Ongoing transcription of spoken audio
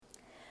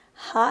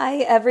Hi,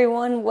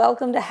 everyone.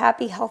 Welcome to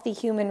Happy Healthy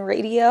Human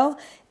Radio.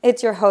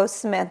 It's your host,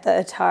 Samantha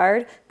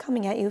Attard,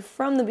 coming at you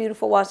from the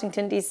beautiful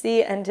Washington,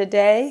 D.C. And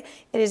today,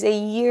 it is a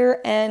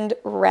year-end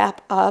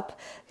wrap-up.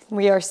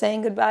 We are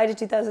saying goodbye to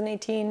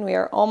 2018. We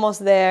are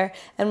almost there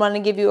and want to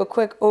give you a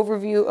quick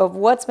overview of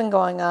what's been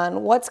going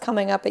on, what's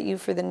coming up at you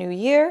for the new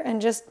year,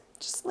 and just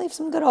leave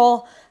some good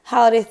old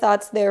holiday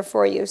thoughts there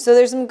for you. So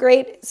there's some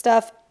great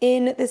stuff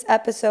in this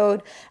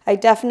episode. I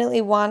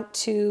definitely want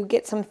to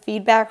get some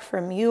feedback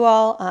from you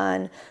all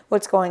on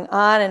what's going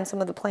on and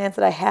some of the plans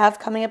that I have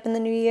coming up in the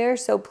new year.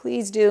 So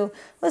please do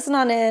listen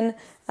on in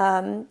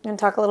and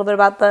talk a little bit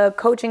about the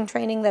coaching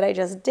training that I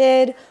just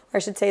did, or I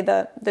should say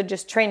the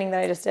just training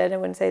that I just did. I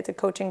wouldn't say it's a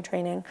coaching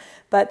training,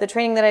 but the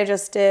training that I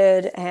just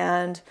did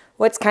and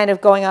what's kind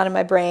of going on in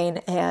my brain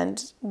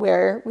and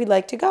where we'd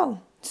like to go.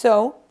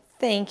 So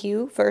thank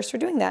you first for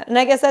doing that. And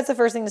I guess that's the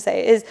first thing to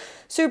say is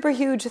super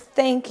huge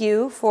thank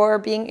you for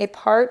being a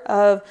part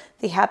of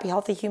the Happy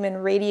Healthy Human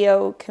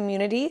Radio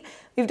community.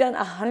 We've done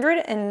 100,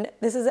 and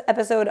this is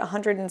episode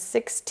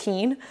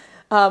 116,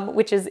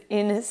 which is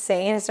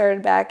insane. I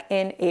started back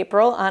in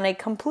April on a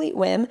complete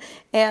whim,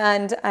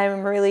 and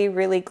I'm really,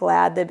 really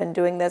glad they've been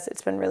doing this.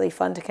 It's been really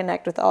fun to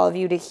connect with all of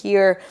you, to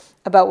hear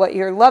about what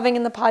you're loving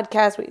in the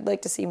podcast, what you'd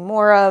like to see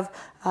more of,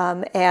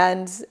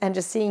 and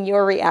just seeing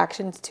your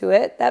reactions to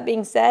it. That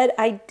being said,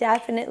 I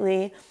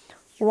definitely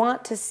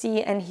want to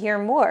see and hear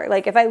more.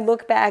 Like if I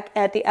look back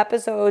at the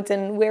episodes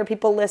and where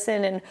people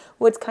listen and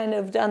what's kind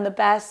of done the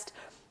best,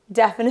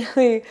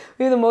 definitely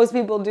we have the most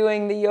people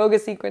doing the yoga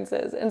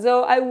sequences. And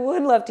so I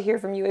would love to hear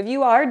from you. If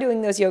you are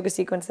doing those yoga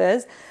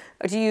sequences,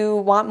 do you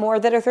want more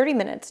that are 30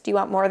 minutes? Do you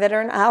want more that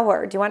are an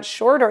hour? Do you want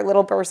shorter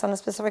little bursts on a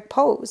specific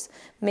pose?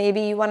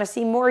 Maybe you want to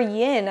see more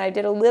yin. I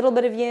did a little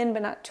bit of yin,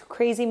 but not too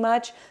crazy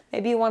much.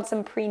 Maybe you want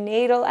some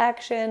prenatal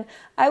action.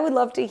 I would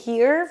love to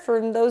hear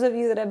from those of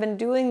you that have been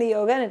doing the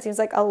yoga, and it seems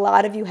like a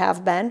lot of you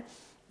have been.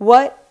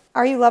 What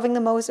are you loving the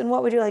most, and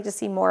what would you like to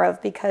see more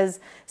of? Because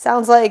it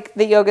sounds like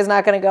the yoga is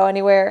not going to go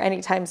anywhere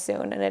anytime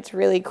soon, and it's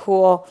really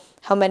cool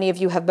how many of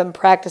you have been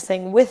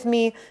practicing with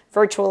me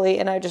virtually,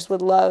 and I just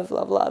would love,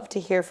 love, love to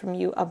hear from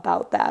you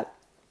about that.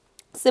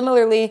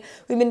 Similarly,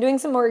 we've been doing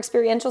some more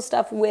experiential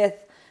stuff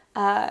with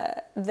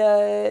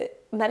the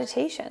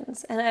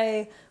meditations, and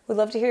I would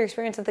love to hear your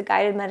experience with the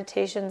guided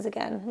meditations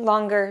again.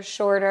 Longer,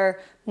 shorter,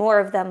 more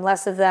of them,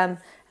 less of them.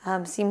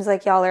 Seems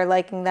like y'all are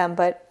liking them,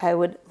 but I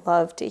would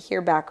love to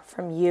hear back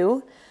from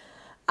you.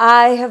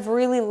 I have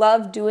really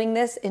loved doing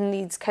this in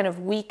these kind of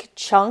week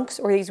chunks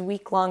or these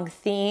week-long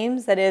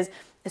themes. That is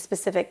a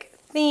specific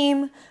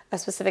theme, a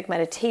specific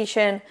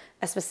meditation,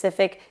 a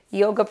specific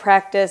yoga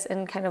practice,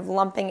 and kind of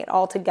lumping it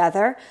all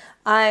together.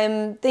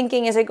 I'm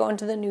thinking as I go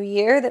into the new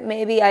year that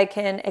maybe I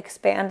can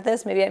expand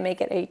this. Maybe I make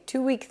it a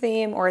 2-week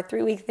theme or a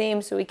 3-week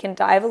theme so we can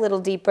dive a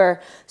little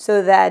deeper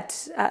so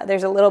that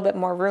there's a little bit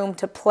more room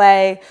to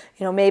play.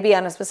 You know, maybe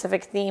on a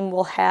specific theme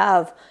we'll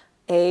have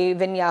a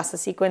vinyasa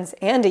sequence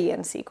and a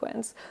yin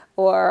sequence,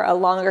 or a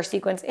longer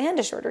sequence and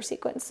a shorter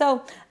sequence.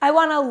 So I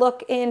want to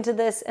look into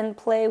this and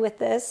play with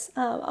this.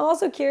 I'm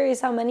also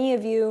curious how many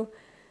of you,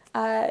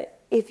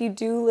 if you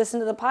do listen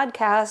to the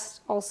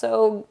podcast,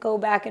 also go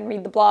back and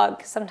read the blog,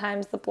 because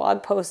sometimes the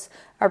blog posts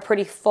are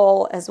pretty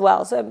full as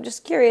well. So I'm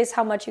just curious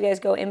how much you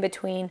guys go in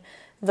between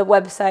the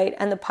website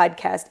and the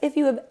podcast. If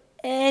you have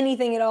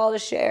anything at all to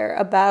share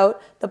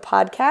about the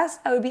podcast,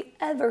 I would be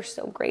ever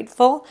so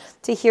grateful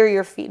to hear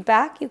your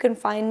feedback. You can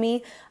find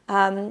me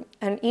and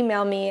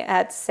email me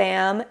at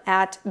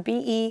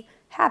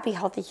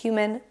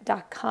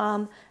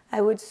sam@behappyhealthyhuman.com.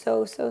 I would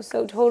so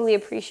totally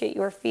appreciate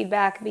your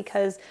feedback,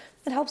 because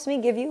it helps me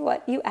give you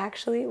what you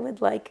actually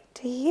would like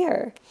to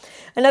hear.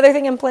 Another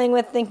thing I'm playing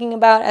with, thinking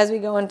about as we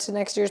go into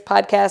next year's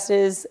podcast,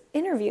 is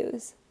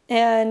interviews.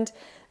 And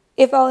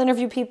if I'll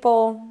interview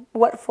people,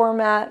 what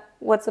format,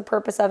 what's the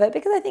purpose of it?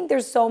 Because I think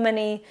there's so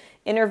many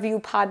interview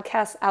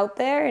podcasts out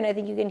there, and I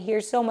think you can hear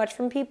so much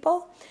from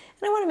people.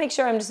 And I want to make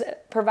sure I'm just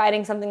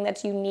providing something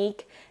that's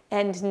unique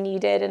and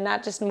needed and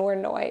not just more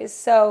noise.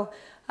 So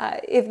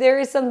if there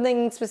is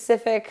something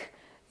specific,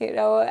 you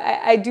know,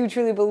 I do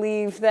truly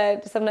believe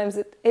that sometimes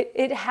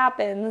it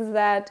happens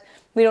that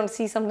we don't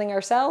see something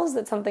ourselves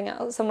that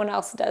someone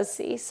else does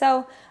see.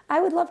 So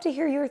I would love to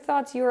hear your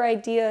thoughts, your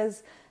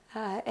ideas,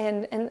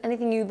 and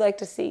anything you'd like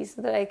to see,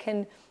 so that I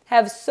can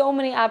have so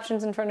many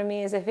options in front of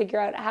me as I figure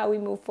out how we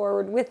move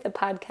forward with the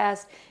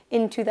podcast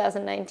in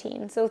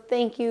 2019. So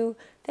thank you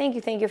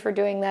for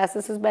doing this.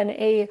 This has been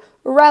a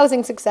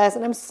rousing success,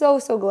 and I'm so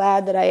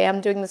glad that I am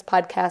doing this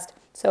podcast.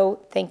 So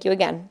thank you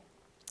again.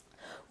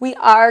 We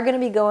are going to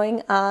be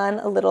going on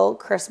a little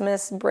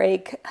Christmas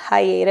break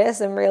hiatus.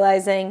 I'm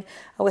realizing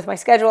with my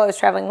schedule, I was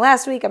traveling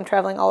last week, I'm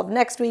traveling all of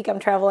next week, I'm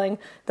traveling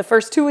the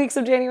first 2 weeks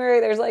of January.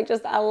 There's like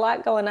just a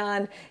lot going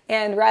on.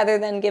 And rather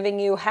than giving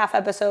you half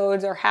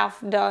episodes or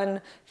half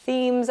done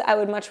themes, I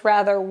would much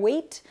rather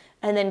wait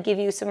and then give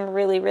you some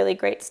really, really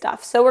great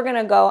stuff. So we're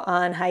gonna go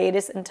on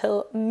hiatus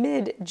until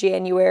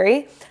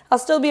mid-January. I'll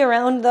still be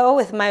around though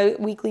with my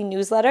weekly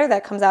newsletter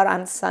that comes out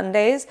on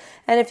Sundays.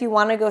 And if you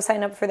wanna go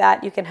sign up for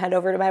that, you can head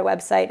over to my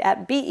website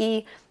at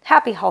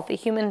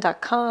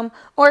behappyhealthyhuman.com,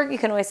 or you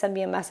can always send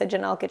me a message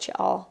and I'll get you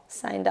all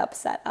signed up,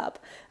 set up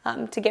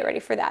to get ready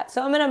for that.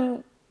 So I'm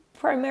gonna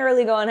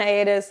primarily go on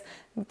hiatus,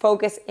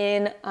 focus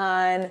in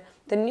on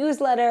the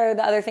newsletter.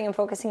 The other thing I'm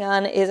focusing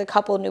on is a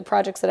couple of new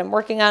projects that I'm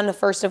working on, the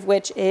first of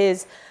which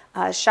is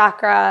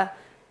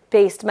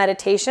chakra-based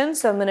meditation.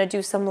 So I'm going to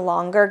do some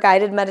longer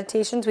guided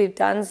meditations. We've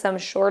done some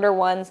shorter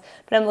ones,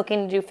 but I'm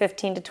looking to do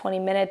 15 to 20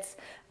 minutes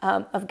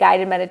of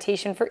guided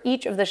meditation for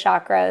each of the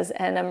chakras,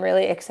 and I'm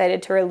really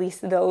excited to release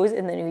those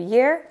in the new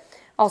year.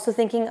 Also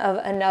thinking of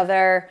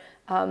another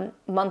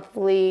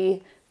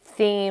monthly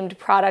themed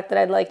product that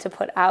I'd like to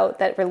put out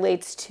that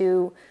relates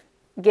to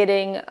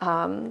getting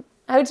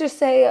I would just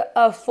say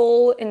a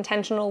full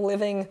intentional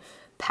living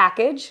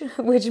package,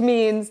 which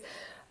means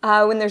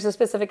when there's a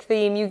specific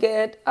theme, you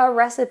get a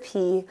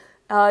recipe,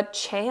 a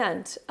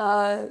chant,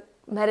 a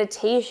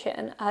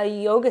meditation, a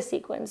yoga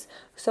sequence,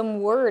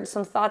 some words,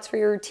 some thoughts for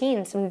your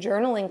routine, some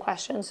journaling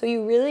questions. So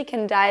you really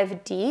can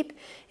dive deep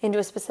into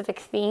a specific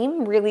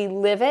theme, really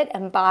live it,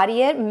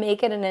 embody it,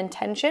 make it an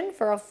intention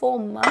for a full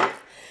month,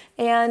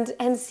 and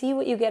see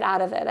what you get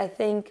out of it. I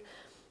think,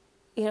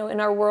 you know, in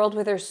our world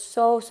where there's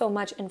so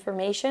much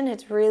information,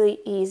 it's really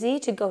easy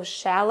to go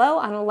shallow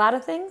on a lot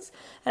of things.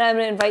 And I'm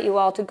going to invite you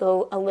all to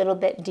go a little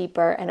bit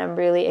deeper. And I'm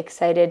really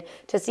excited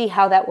to see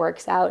how that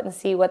works out and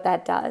see what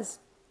that does.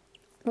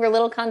 For a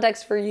little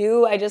context for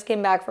you, I just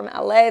came back from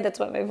LA. That's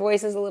why my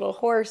voice is a little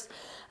hoarse.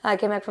 I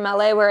came back from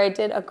LA where I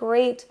did a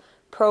great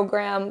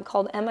program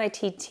called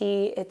MITT.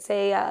 It's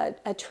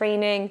a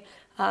training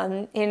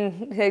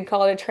they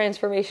call it a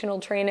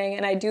transformational training.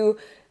 And I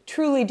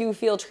truly do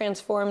feel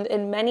transformed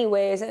in many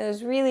ways, and it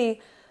was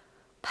really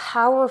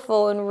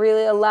powerful and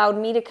really allowed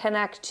me to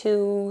connect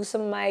to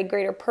some of my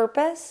greater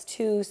purpose,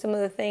 to some of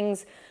the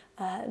things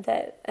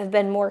that I've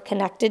been more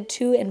connected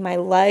to in my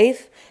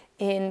life,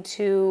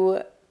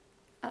 into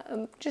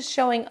just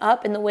showing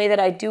up in the way that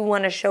I do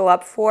want to show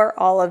up for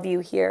all of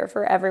you here,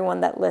 for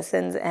everyone that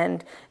listens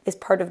and is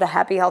part of the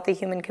Happy Healthy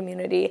Human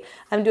community.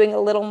 I'm doing a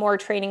little more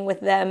training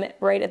with them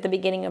right at the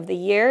beginning of the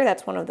year.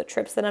 That's one of the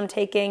trips that I'm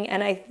taking,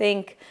 and I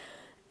think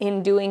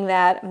in doing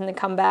that, I'm going to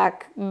come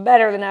back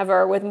better than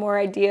ever with more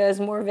ideas,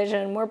 more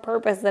vision, more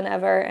purpose than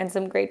ever, and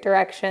some great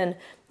direction.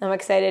 I'm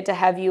excited to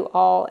have you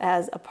all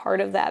as a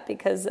part of that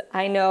because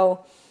I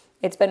know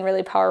it's been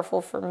really powerful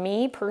for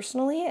me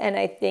personally, and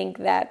I think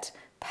that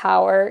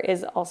power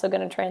is also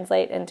going to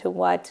translate into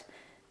what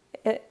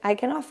I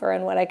can offer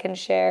and what I can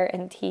share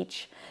and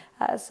teach.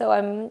 So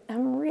I'm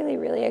really,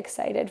 really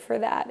excited for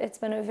that. It's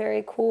been a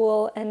very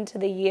cool end to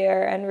the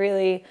year and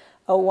really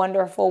a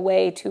wonderful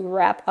way to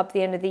wrap up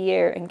the end of the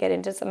year and get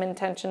into some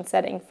intention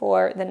setting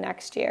for the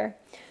next year.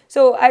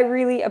 So I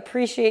really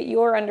appreciate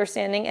your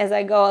understanding as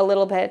I go a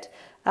little bit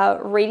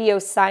radio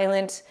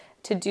silent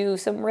to do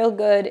some real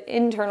good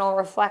internal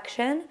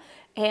reflection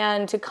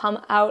and to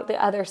come out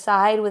the other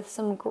side with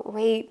some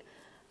great,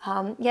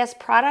 yes,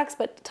 products,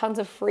 but tons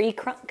of free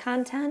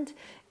content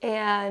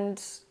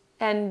and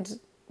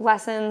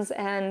lessons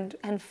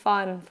and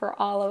fun for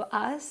all of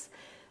us.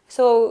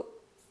 So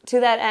to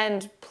that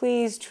end,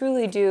 please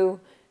truly do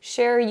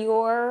share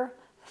your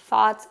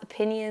thoughts,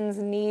 opinions,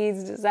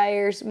 needs,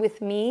 desires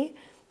with me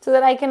so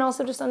that I can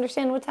also just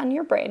understand what's on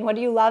your brain. What are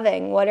you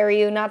loving? What are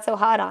you not so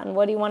hot on?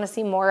 What do you want to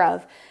see more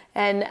of?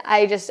 And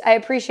I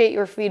appreciate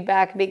your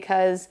feedback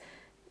because,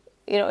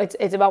 you know,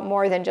 it's about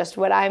more than just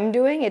what I'm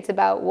doing. It's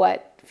about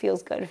what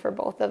feels good for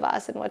both of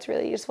us and what's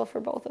really useful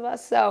for both of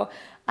us. So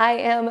I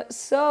am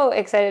so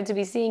excited to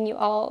be seeing you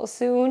all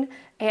soon.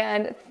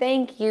 And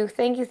thank you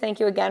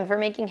again for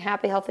making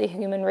Happy Healthy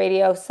Human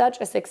Radio such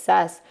a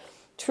success.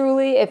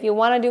 Truly, if you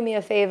want to do me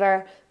a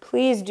favor,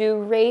 please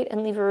do rate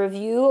and leave a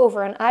review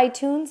over on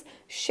iTunes.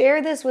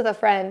 Share this with a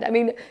friend. I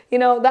mean, you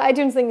know, the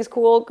iTunes thing is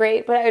cool,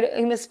 great, but I'd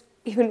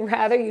even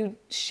rather you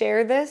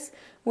share this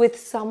with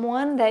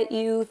someone that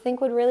you think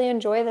would really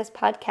enjoy this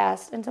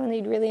podcast and someone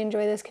that'd really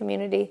enjoy this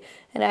community.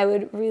 And I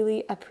would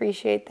really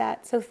appreciate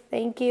that. So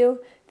thank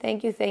you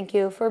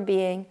for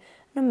being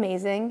an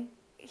amazing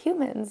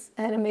humans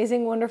and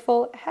amazing,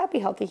 wonderful, happy,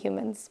 healthy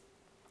humans.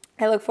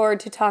 I look forward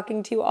to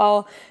talking to you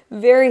all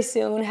very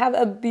soon. Have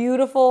a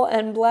beautiful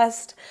and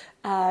blessed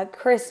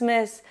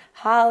Christmas,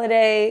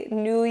 holiday,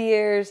 New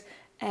Year's,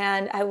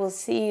 and I will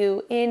see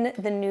you in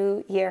the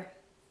new year.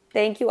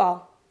 Thank you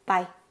all.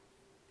 Bye.